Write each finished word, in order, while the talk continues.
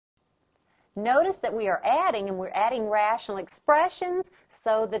Notice that we are adding, and we're adding rational expressions,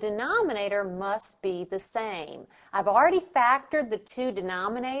 so the denominator must be the same. I've already factored the two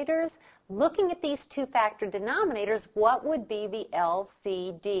denominators. Looking at these two factored denominators, what would be the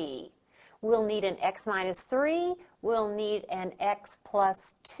LCD? We'll need an x minus 3. We'll need an x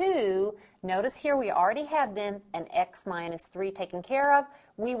plus 2. Notice here we already have then an x minus 3 taken care of.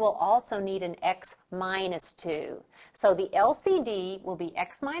 We will also need an x minus 2. So the LCD will be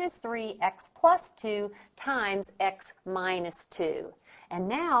x minus 3, x plus 2 times x minus 2. And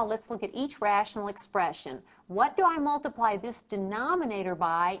now let's look at each rational expression. What do I multiply this denominator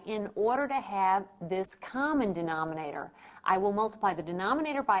by in order to have this common denominator? I will multiply the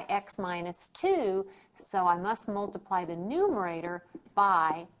denominator by x minus 2, so I must multiply the numerator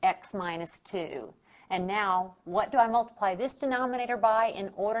by x minus 2. And now, what do I multiply this denominator by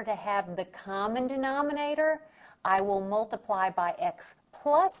in order to have the common denominator? I will multiply by x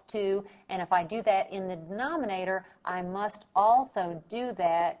plus 2, and if I do that in the denominator, I must also do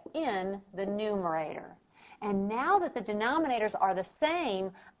that in the numerator. And now that the denominators are the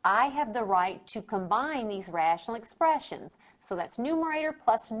same, I have the right to combine these rational expressions. So that's numerator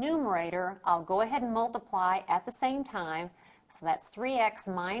plus numerator. I'll go ahead and multiply at the same time. So that's 3x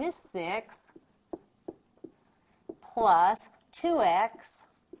minus 6 plus 2x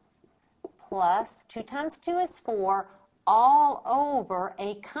plus 2 times 2 is 4, all over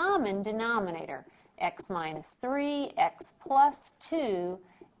a common denominator, x minus 3, x plus 2,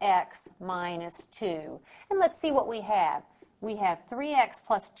 x minus 2. And let's see what we have. We have 3x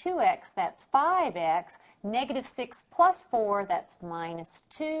plus 2x, that's 5x, negative 6 plus 4, that's minus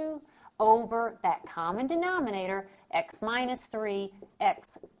 2, over that common denominator, x minus 3,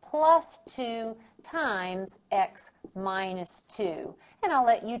 x plus 2 times x minus 2. And I'll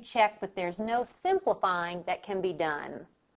let you check, but there's no simplifying that can be done.